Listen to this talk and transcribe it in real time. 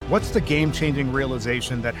What's the game-changing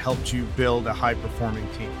realization that helped you build a high-performing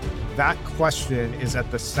team? That question is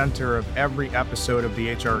at the center of every episode of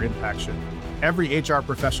the HR Impact Show. Every HR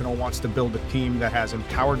professional wants to build a team that has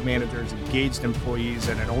empowered managers, engaged employees,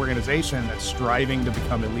 and an organization that's striving to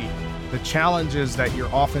become elite. The challenge is that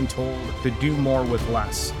you're often told to do more with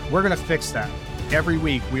less. We're going to fix that. Every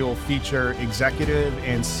week, we will feature executive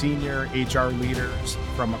and senior HR leaders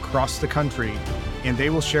from across the country, and they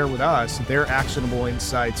will share with us their actionable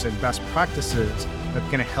insights and best practices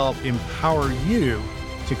that can help empower you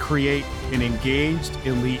to create an engaged,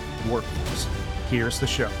 elite workforce. Here's the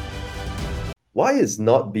show. Why is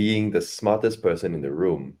not being the smartest person in the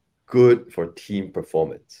room good for team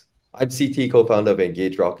performance? I'm CT, co-founder of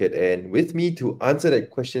Engage Rocket, and with me to answer that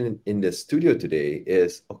question in the studio today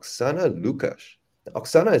is Oksana Lukash.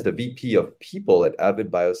 Oksana is the VP of People at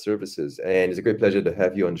Avid Bioservices, and it's a great pleasure to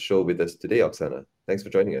have you on the show with us today, Oksana. Thanks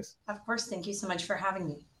for joining us. Of course. Thank you so much for having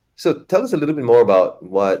me. So tell us a little bit more about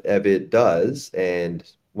what Avid does and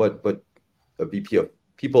what a VP of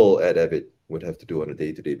People at Avid would have to do on a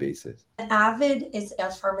day-to-day basis. Avid is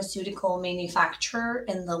a pharmaceutical manufacturer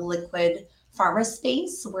in the liquid pharma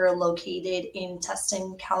space. We're located in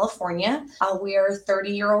Tustin, California. We are a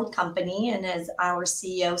 30-year-old company, and as our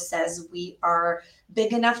CEO says, we are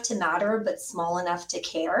big enough to matter, but small enough to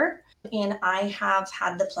care. And I have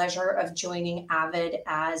had the pleasure of joining Avid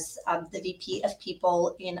as the VP of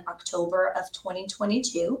People in October of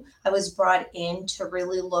 2022. I was brought in to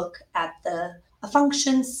really look at a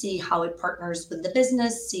function, see how it partners with the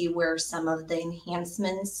business, see where some of the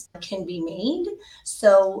enhancements can be made.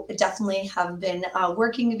 So definitely have been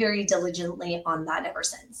working very diligently on that ever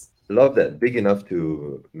since. Love that. Big enough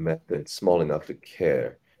to matter and small enough to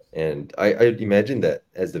care. And I'd imagine that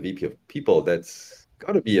as the VP of People, that's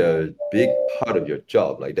got to be a big part of your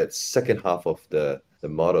job, like that second half of the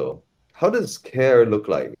model. How does care look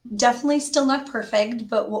like? Definitely still not perfect,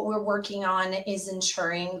 but what we're working on is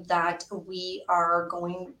ensuring that we are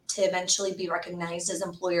going to eventually be recognized as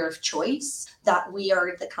employer of choice, that we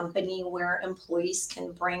are the company where employees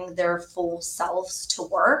can bring their full selves to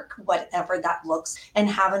work, whatever that looks, and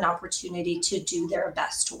have an opportunity to do their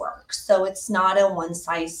best work. So it's not a one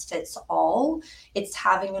size fits all. It's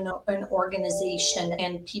having an organization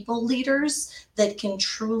and people leaders that can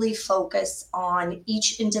truly focus on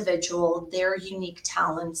each individual, their unique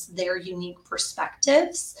talents, their unique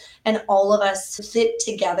perspectives, and all of us fit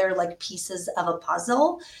together like pieces of a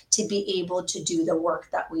puzzle to be able to do the work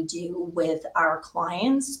that we do with our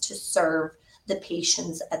clients to serve the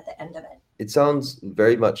patients at the end of it. It sounds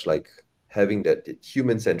very much like having that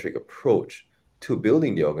human-centric approach to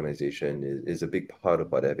building the organization is a big part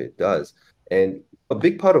of what Avid does. And a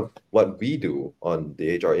big part of what we do on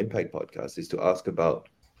the HR Impact podcast is to ask about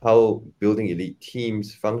how building elite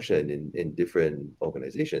teams function in different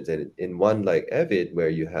organizations. And in one like Avid, where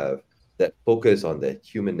you have that focus on the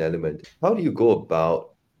human element, how do you go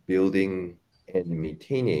about building and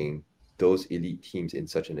maintaining those elite teams in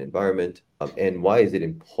such an environment? And why is it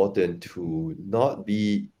important to not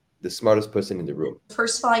be the smartest person in the room?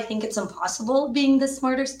 First of all, I think it's impossible being the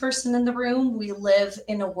smartest person in the room. We live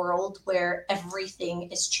in a world where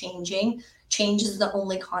everything is changing. Change is the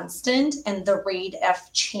only constant, and the rate of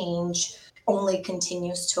change only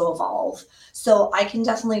continues to evolve. So I can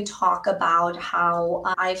definitely talk about how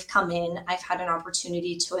I've come in, I've had an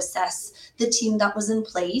opportunity to assess the team that was in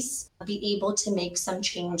place, be able to make some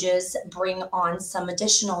changes, bring on some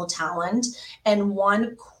additional talent. And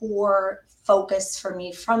one core focus for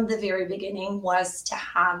me from the very beginning was to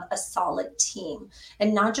have a solid team,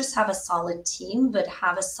 and not just have a solid team, but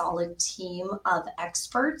have a solid team of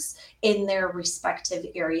experts in their respective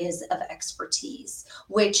areas of expertise,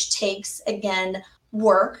 which takes, again,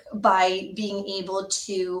 work by being able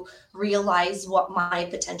to realize what my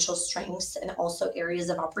potential strengths and also areas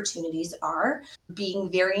of opportunities are,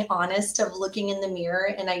 being very honest of looking in the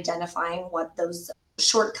mirror and identifying what those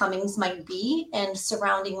shortcomings might be, and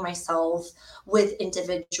surrounding myself with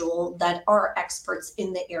individuals that are experts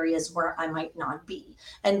in the areas where I might not be,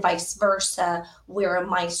 and vice versa, where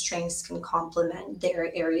my strengths can complement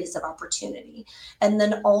their areas of opportunity. And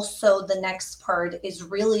then also the next part is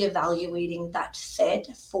really evaluating that fit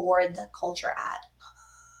for the culture ad.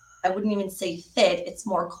 I wouldn't even say fit, it's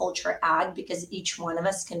more culture add because each one of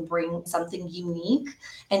us can bring something unique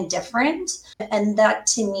and different. And that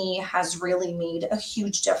to me has really made a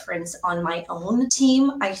huge difference on my own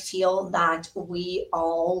team. I feel that we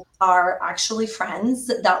all are actually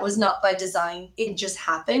friends. That was not by design, it just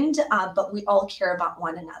happened. But we all care about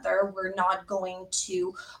one another. We're not going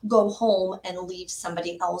to go home and leave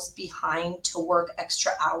somebody else behind to work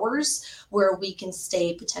extra hours where we can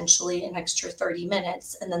stay potentially an extra 30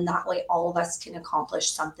 minutes. And then that way all of us can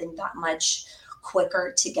accomplish something that much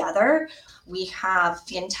quicker together. We have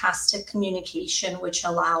fantastic communication, which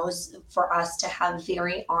allows for us to have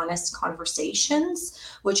very honest conversations,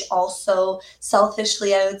 which also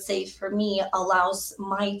selfishly, I would say for me, allows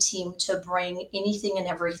my team to bring anything and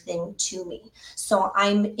everything to me. So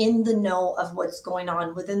I'm in the know of what's going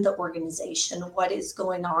on within the organization, what is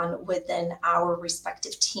going on within our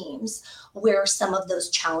respective teams, where some of those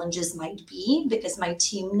challenges might be, because my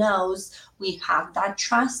team knows we have that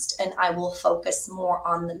trust, and I will focus more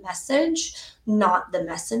on the message, not the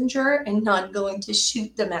messenger, and not going to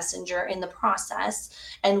shoot the messenger in the process.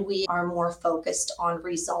 And we are more focused on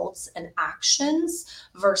results and actions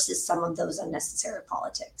versus some of those unnecessary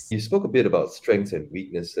politics. You spoke a bit about strengths and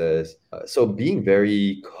weaknesses. So being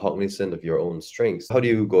very cognizant of your own strengths, how do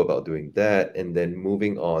you go about doing that? And then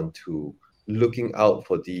moving on to looking out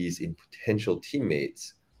for these in potential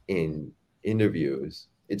teammates in interviews.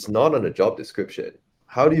 It's not on a job description.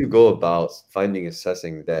 How do you go about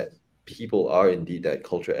assessing that people are indeed that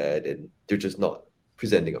culture add and they're just not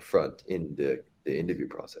presenting a front in the interview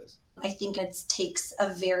process? I think it takes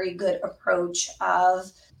a very good approach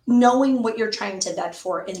of knowing what you're trying to vet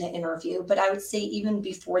for in the interview. But I would say even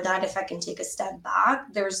before that, if I can take a step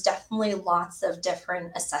back, there's definitely lots of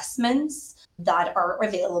different assessments that are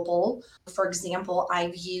available. For example,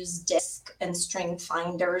 I've used DISC and Strength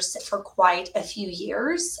Finders for quite a few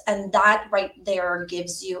years. And that right there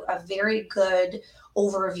gives you a very good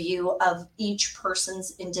overview of each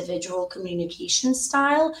person's individual communication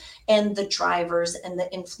style and the drivers and the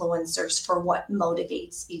influencers for what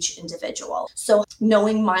motivates each individual. So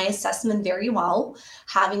knowing my assessment very well,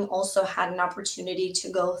 having also had an opportunity to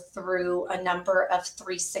go through a number of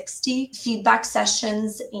 360 feedback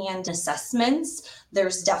sessions and assessments,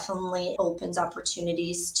 there's definitely opens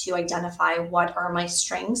opportunities to identify what are my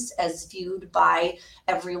strengths as viewed by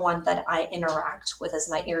everyone that I interact with as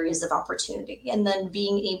my areas of opportunity. And then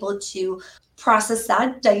being able to process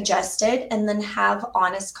that, digest it, and then have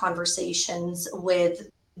honest conversations with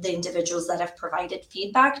the individuals that have provided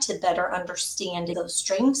feedback to better understand those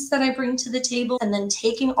strengths that I bring to the table. And then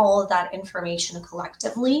taking all of that information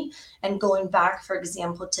collectively and going back, for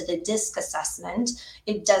example, to the DISC assessment,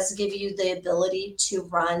 it does give you the ability to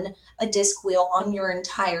run a DISC wheel on your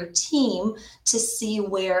entire team to see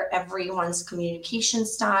where everyone's communication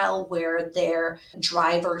style, where their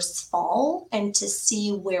drivers fall, and to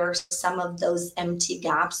see where some of those empty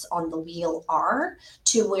gaps on the wheel are,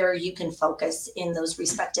 to where you can focus in those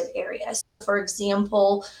respective areas. For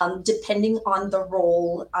example, depending on the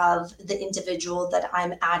role of the individual that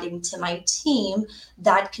I'm adding to my team,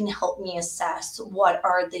 that can help me assess what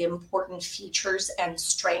are the important features and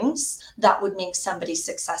strengths that would make somebody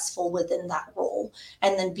successful within that role.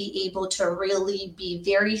 And then be able to really be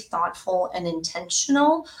very thoughtful and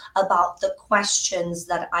intentional about the questions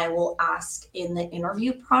that I will ask in the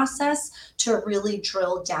interview process to really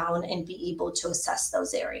drill down and be able to assess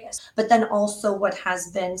those areas. But then also what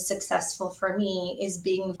has been successful for me is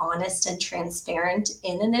being honest and transparent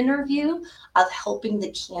in an interview, of helping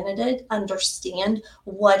the candidate understand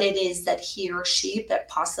what it is that he or she that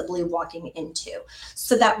possibly walking into.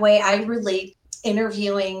 So that way I relate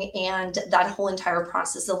interviewing and that whole entire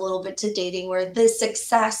process a little bit to dating, where the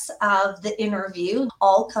success of the interview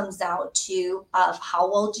all comes out to of how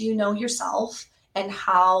well do you know yourself and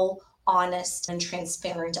how honest and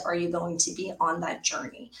transparent are you going to be on that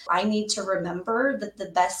journey. I need to remember that the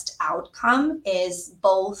best outcome is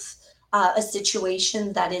both a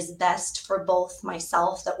situation that is best for both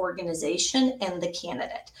myself, the organization, and the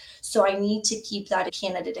candidate. So I need to keep that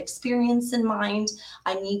candidate experience in mind.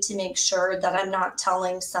 I need to make sure that I'm not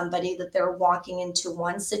telling somebody that they're walking into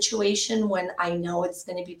one situation when I know it's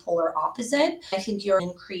going to be polar opposite. I think you're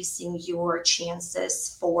increasing your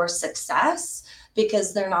chances for success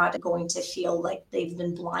because they're not going to feel like they've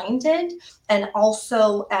been blinded. And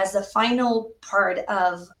also, as a final part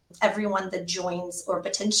of everyone that joins or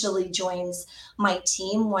potentially joins my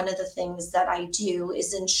team, one of the things that I do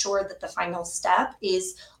is ensure that the final step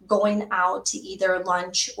is going out to either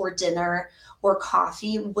lunch or dinner or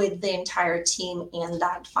coffee with the entire team and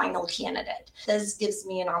that final candidate. This gives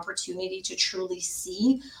me an opportunity to truly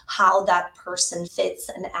see how that person fits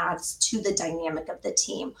and adds to the dynamic of the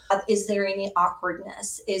team. Is there any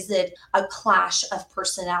awkwardness? Is it a clash of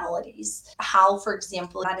personalities? How, for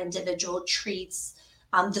example, that individual treats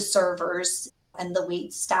the servers and the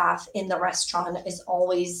wait staff in the restaurant is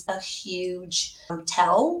always a huge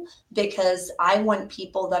tell, because I want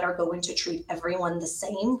people that are going to treat everyone the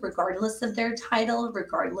same, regardless of their title,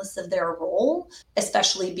 regardless of their role,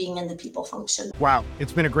 especially being in the people function. Wow,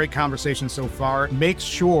 it's been a great conversation so far. Make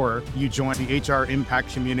sure you join the HR Impact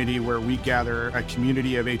community, where we gather a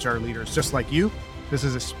community of HR leaders just like you. This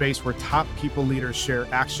is a space where top people leaders share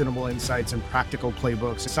actionable insights and practical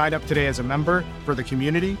playbooks. Sign up today as a member for the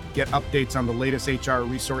community. Get updates on the latest HR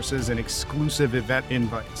resources and exclusive event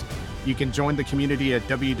invites. You can join the community at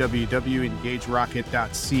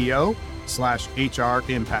www.engagerocket.co/HR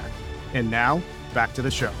Impact. And now, back to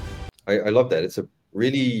the show. I love that. It's a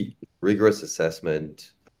really rigorous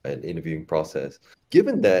assessment and interviewing process.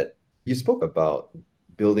 Given that you spoke about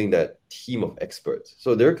building that team of experts,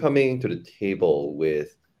 so they're coming to the table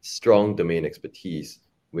with strong domain expertise,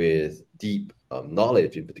 with deep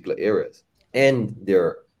knowledge in particular areas, and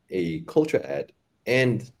they're a culture add,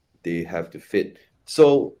 and they have to fit.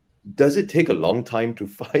 So does it take a long time to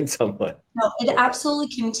find someone? No, it absolutely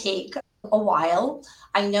can take a while.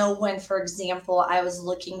 I know when, for example, I was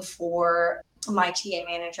looking for my TA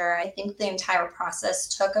manager, I think the entire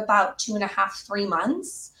process took about 2.5, 3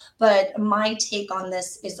 months. But my take on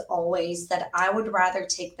this is always that I would rather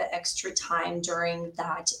take the extra time during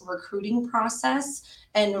that recruiting process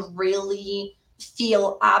and really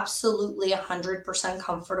feel absolutely 100%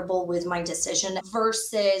 comfortable with my decision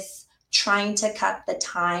versus trying to cut the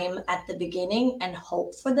time at the beginning and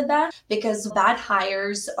hope for the best, because bad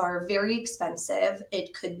hires are very expensive.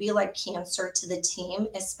 It could be like cancer to the team,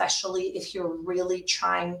 especially if you're really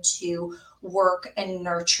trying to work and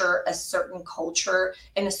nurture a certain culture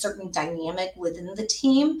and a certain dynamic within the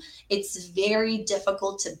team. It's very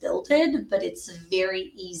difficult to build it, but it's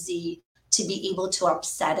very easy to be able to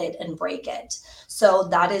upset it and break it. So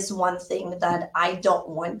that is one thing that I don't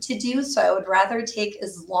want to do. So I would rather take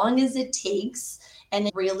as long as it takes and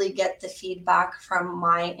really get the feedback from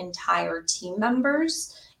my entire team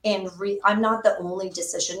members. And I'm not the only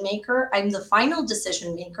decision maker. I'm the final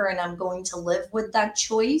decision maker, and I'm going to live with that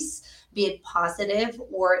choice, be it positive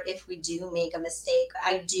or if we do make a mistake.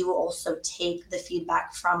 I do also take the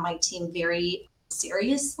feedback from my team very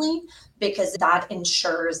seriously, because that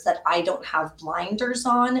ensures that I don't have blinders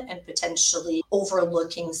on and potentially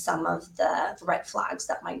overlooking some of the red flags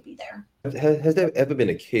that might be there. Has there ever been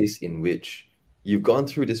a case in which you've gone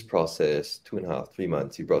through this process, 2.5, 3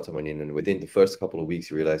 months, you brought someone in, and within the first couple of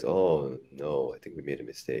weeks, you realize, oh no, I think we made a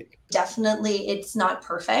mistake? Definitely, it's not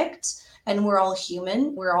perfect. And we're all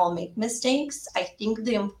human. We're all make mistakes. I think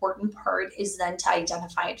the important part is then to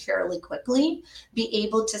identify it fairly quickly, be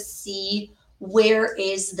able to see where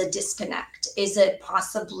is the disconnect. Is it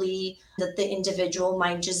possibly that the individual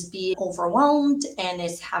might just be overwhelmed and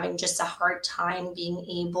is having just a hard time being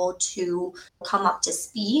able to come up to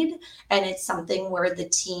speed? And it's something where the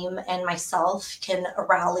team and myself can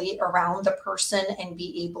rally around the person and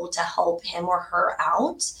be able to help him or her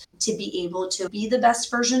out to be able to be the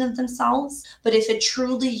best version of themselves. But if it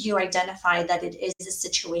truly you identify that it is a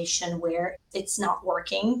situation where it's not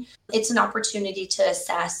working, it's an opportunity to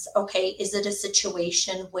assess, okay, is it a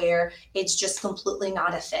situation where it's just completely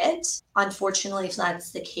not a fit? Unfortunately, if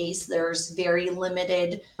that's the case, there's very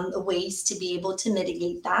limited ways to be able to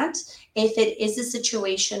mitigate that. If it is a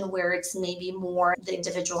situation where it's maybe more the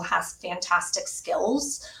individual has fantastic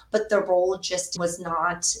skills, but the role just is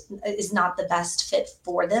not the best fit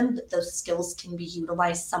for them, but those skills can be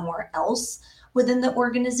utilized somewhere else within the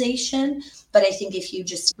organization. But I think if you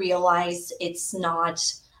just realize it's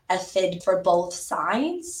not a fit for both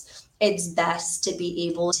sides, it's best to be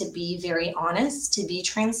able to be very honest, to be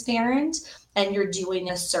transparent, and you're doing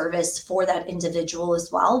a service for that individual as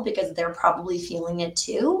well, because they're probably feeling it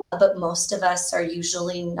too. But most of us are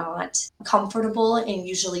usually not comfortable and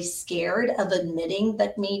usually scared of admitting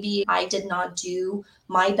that maybe I did not do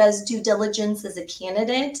my best due diligence as a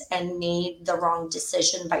candidate and made the wrong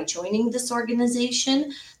decision by joining this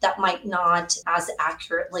organization that might not as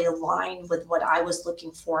accurately align with what I was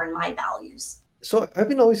looking for in my values. So I've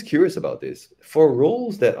been always curious about this. For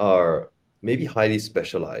roles that are maybe highly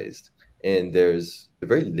specialized and there's a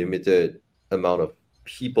very limited amount of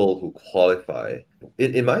people who qualify,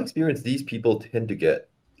 in my experience, these people tend to get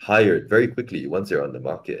hired very quickly once they're on the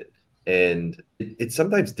market. And it's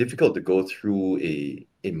sometimes difficult to go through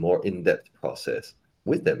a more in-depth process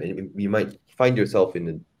with them. And you might find yourself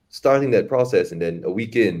starting that process, and then a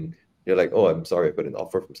week in, you're like, oh, I'm sorry, I got an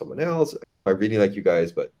offer from someone else. I really like you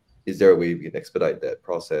guys, but is there a way we can expedite that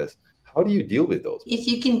process? How do you deal with those? If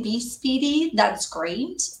you can be speedy, that's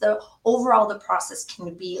great. The process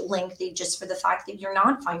can be lengthy just for the fact that you're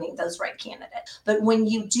not finding those right candidates. But when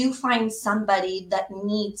you do find somebody that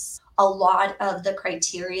meets a lot of the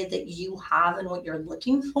criteria that you have and what you're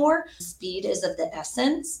looking for, speed is of the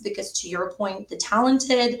essence, because to your point, the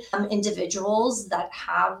talented individuals that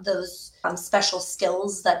have those special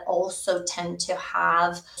skills that also tend to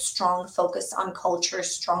have strong focus on culture,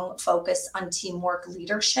 strong focus on teamwork,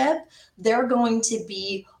 leadership, they're going to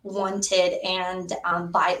be wanted and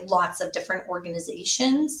by lots of different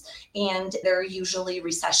organizations, and they're usually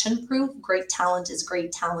recession proof. Great talent is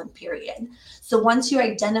great talent, period. So once you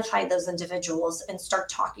identify those individuals and start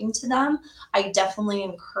talking to them, I definitely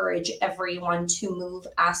encourage everyone to move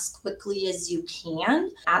as quickly as you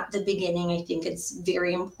can. At the beginning, I think it's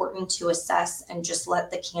very important to assess and just let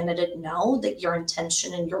the candidate know that your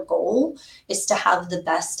intention and your goal is to have the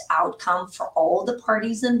best outcome for all the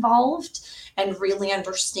parties involved, and really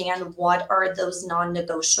understand what are those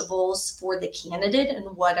non-negotiables for the candidate and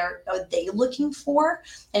what are they looking for.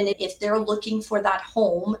 And if they're looking for that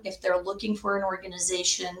home, if they're looking for an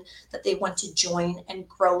organization that they want to join and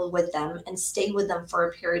grow with them and stay with them for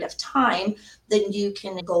a period of time, then you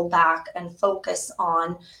can go back and focus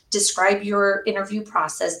on, describe your interview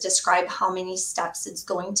process, describe how many steps it's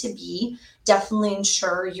going to be. Definitely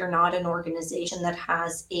ensure you're not an organization that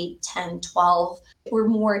has 8, 10, 12 or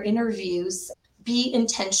more interviews. Be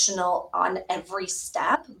intentional on every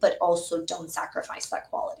step, but also don't sacrifice that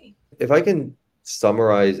quality. If I can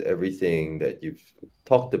summarize everything that you've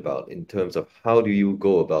talked about in terms of how do you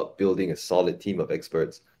go about building a solid team of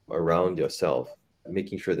experts around yourself,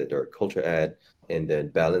 making sure that they're a culture add, and then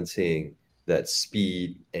balancing that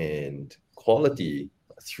speed and quality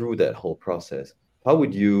through that whole process. How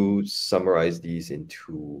would you summarize these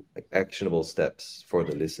into actionable steps for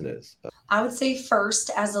the listeners? I would say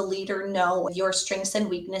first, as a leader, know your strengths and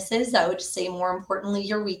weaknesses. I would say more importantly,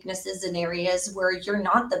 your weaknesses in areas where you're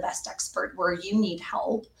not the best expert, where you need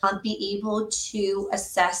help. Be able to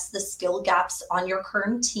assess the skill gaps on your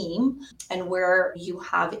current team and where you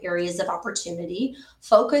have areas of opportunity.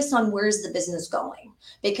 Focus on where's the business going,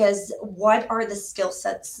 because what are the skill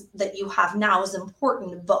sets that you have now is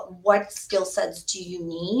important, but what skill sets do you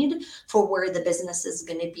need for where the business is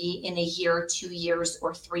going to be in a year, 2 years,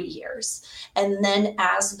 or 3 years? And then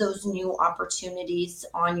as those new opportunities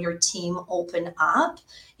on your team open up,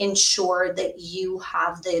 ensure that you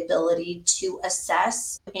have the ability to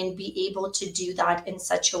assess and be able to do that in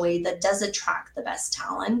such a way that does attract the best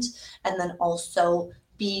talent, and then also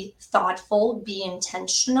be thoughtful, be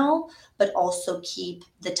intentional, but also keep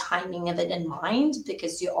the timing of it in mind,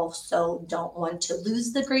 because you also don't want to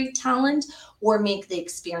lose the great talent or make the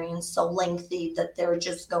experience so lengthy that they're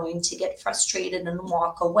just going to get frustrated and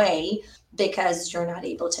walk away because you're not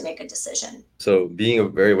able to make a decision. So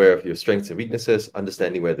being very aware of your strengths and weaknesses,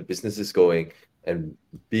 understanding where the business is going, and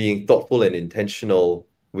being thoughtful and intentional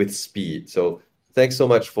with speed. So thanks so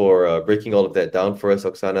much for breaking all of that down for us,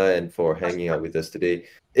 Oksana, and for hanging out with us today.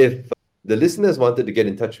 If the listeners wanted to get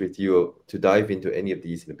in touch with you to dive into any of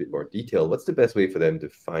these in a bit more detail, what's the best way for them to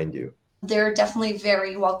find you? They're definitely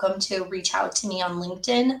very welcome to reach out to me on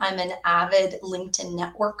LinkedIn. I'm an avid LinkedIn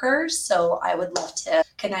networker, so I would love to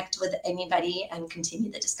connect with anybody and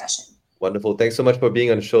continue the discussion. Wonderful. Thanks so much for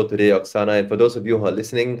being on the show today, Oksana. And for those of you who are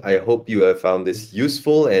listening, I hope you have found this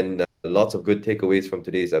useful and lots of good takeaways from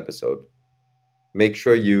today's episode. Make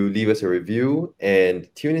sure you leave us a review and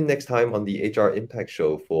tune in next time on the HR Impact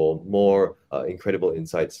Show for more incredible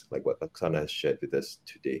insights like what Oksana has shared with us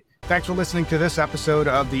today. Thanks for listening to this episode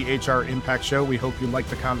of the HR Impact Show. We hope you liked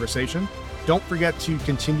the conversation. Don't forget to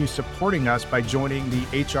continue supporting us by joining the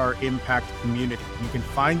HR Impact community. You can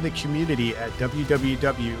find the community at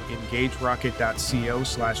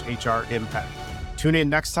www.engagerocket.co/HR Impact. Tune in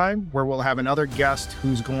next time, where we'll have another guest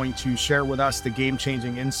who's going to share with us the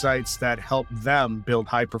game-changing insights that help them build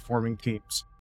high-performing teams.